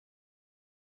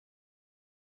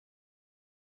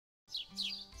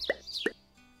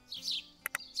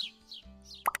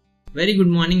Very good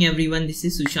morning everyone, this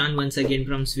is Sushant once again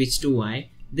from Switch to Y.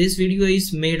 This video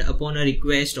is made upon a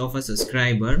request of a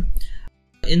subscriber.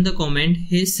 In the comment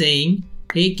he is saying,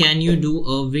 hey, can you do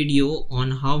a video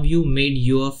on how you made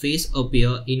your face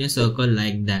appear in a circle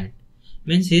like that?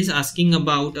 Means he is asking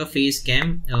about a face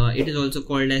cam. It is also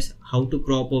called as how to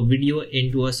crop a video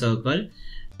into a circle.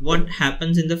 What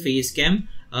happens in the face cam?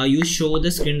 You show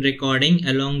the screen recording,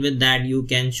 along with that you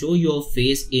can show your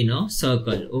face in a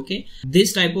circle. Okay,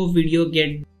 this type of video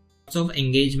get lots of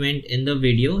engagement in the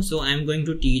video, so I am going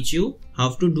to teach you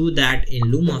how to do that in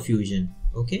LumaFusion.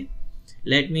 Okay,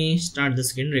 let me start the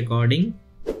screen recording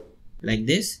like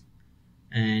this.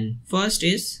 And first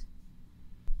is,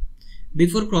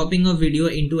 before cropping a video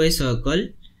into a circle,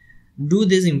 do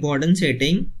this important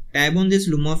setting. Tab on this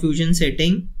LumaFusion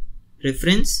setting,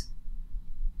 reference,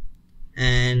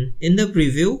 and in the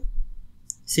preview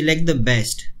select the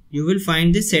best. You will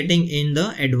find this setting in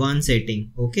the advanced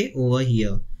setting. Okay, over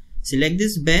here select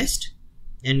this best,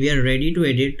 and we are ready to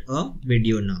edit a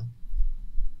video now.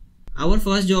 Our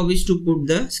first job is to put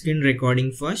the screen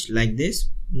recording first like this.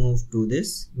 Move to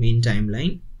this main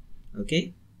timeline.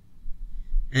 Okay,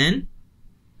 and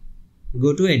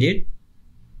go to edit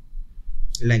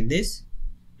like this,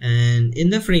 and in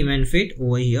the frame and fit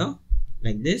over here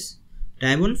like this,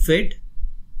 tab on fit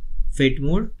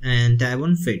mode and tab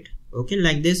on fit. Okay,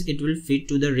 like this it will fit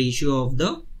to the ratio of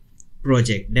the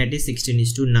project, that is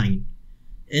 16:9.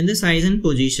 In the size and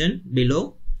position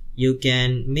below, you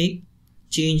can make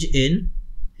change in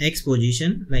X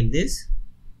position like this.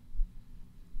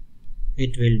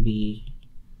 It will be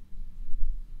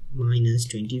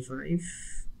 -25.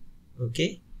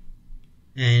 Okay,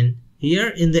 and here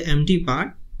in the empty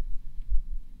part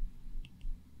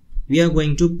we are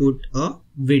going to put a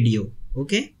video.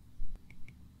 Okay,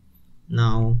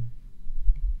 now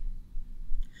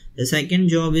the second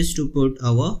job is to put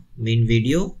our main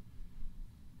video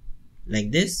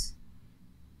like this,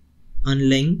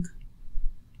 unlink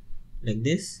like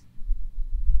this,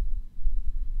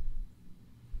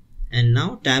 and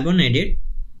now tab on edit.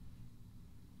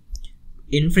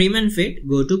 In frame and fit,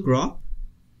 go to crop,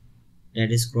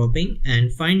 that is cropping,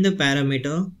 and find the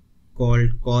parameter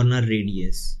called corner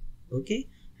radius. Okay,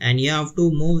 and you have to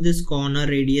move this corner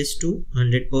radius to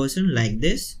 100% like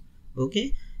this.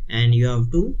 Okay, and you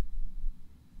have to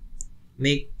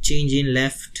make change in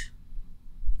left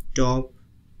top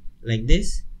like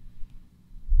this,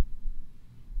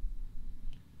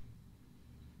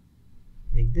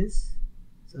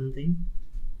 something.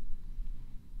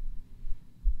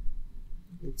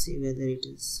 Let's see whether it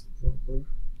is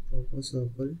proper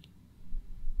circle.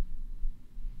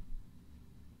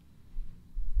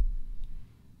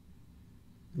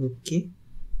 Okay,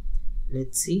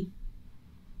 let's see.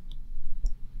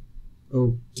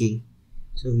 Okay,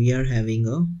 so we are having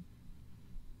a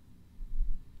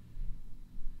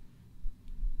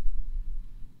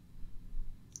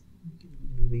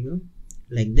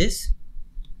like this,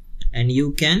 and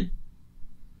you can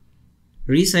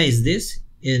resize this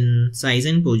in size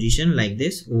and position like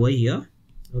this over here.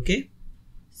 Okay,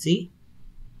 see,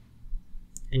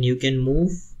 and you can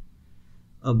move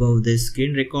above the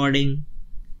screen recording.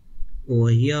 Over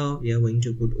here we are going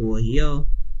to put over here.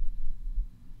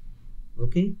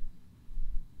 Okay,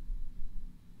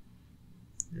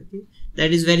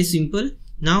 that is very simple.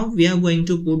 Now we are going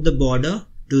to put the border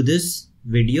to this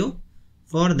video.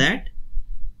 For that,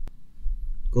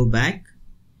 go back,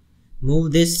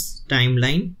 move this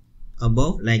timeline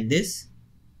above like this,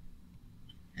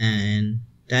 and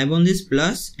tab on this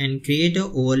plus and create a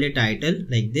overlay title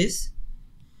like this.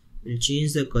 We'll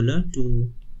change the color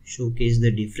to showcase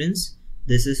the difference.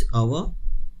 This is our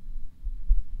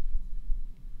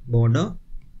border.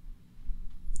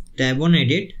 Tab on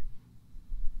edit,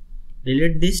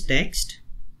 delete this text.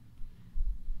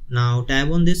 Now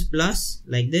tab on this plus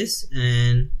like this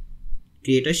and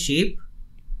create a shape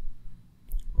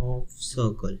of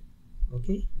circle.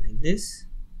 Okay, like this.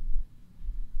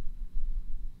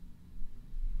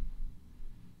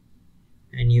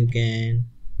 And you can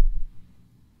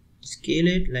scale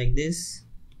it like this.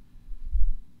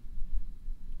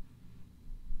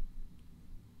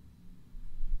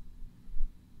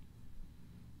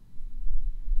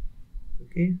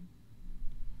 Okay,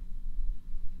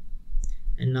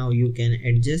 and now you can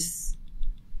adjust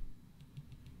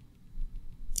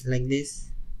like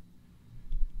this.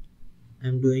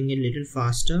 I'm doing it a little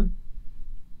faster,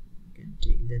 you can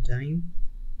take the time.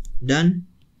 Done.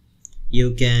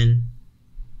 You can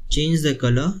change the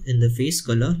color in the face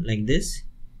color like this.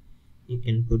 You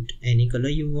can put any color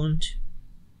you want.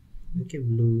 Okay,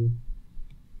 blue,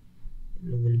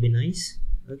 will be nice.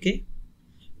 Okay,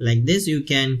 like this you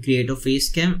can create a face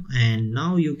cam, and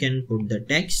now you can put the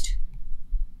text.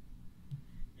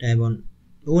 Type on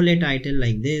OLE title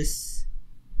like this.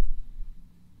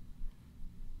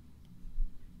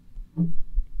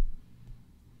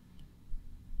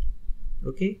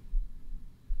 Okay,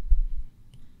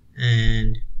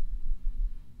 and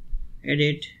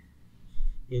edit.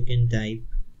 You can type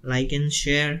like and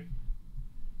share,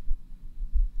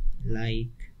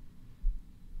 like,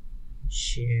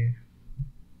 share,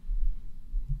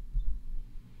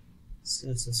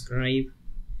 subscribe.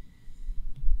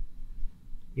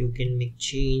 You can make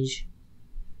change.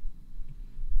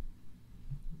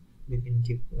 You can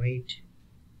keep white.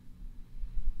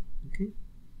 Okay,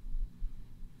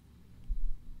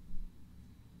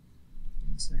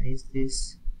 size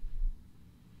this.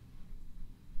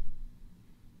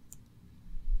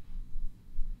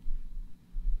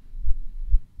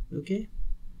 Okay,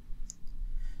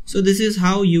 so this is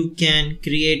how you can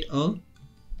create a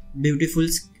beautiful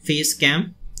face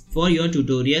cam for your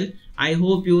tutorial. I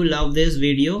hope you love this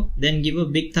video. Then give a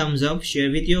big thumbs up,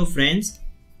 share with your friends.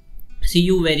 See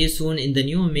you very soon in the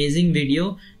new amazing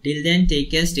video. Till then,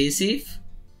 take care, stay safe.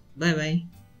 Bye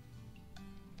bye.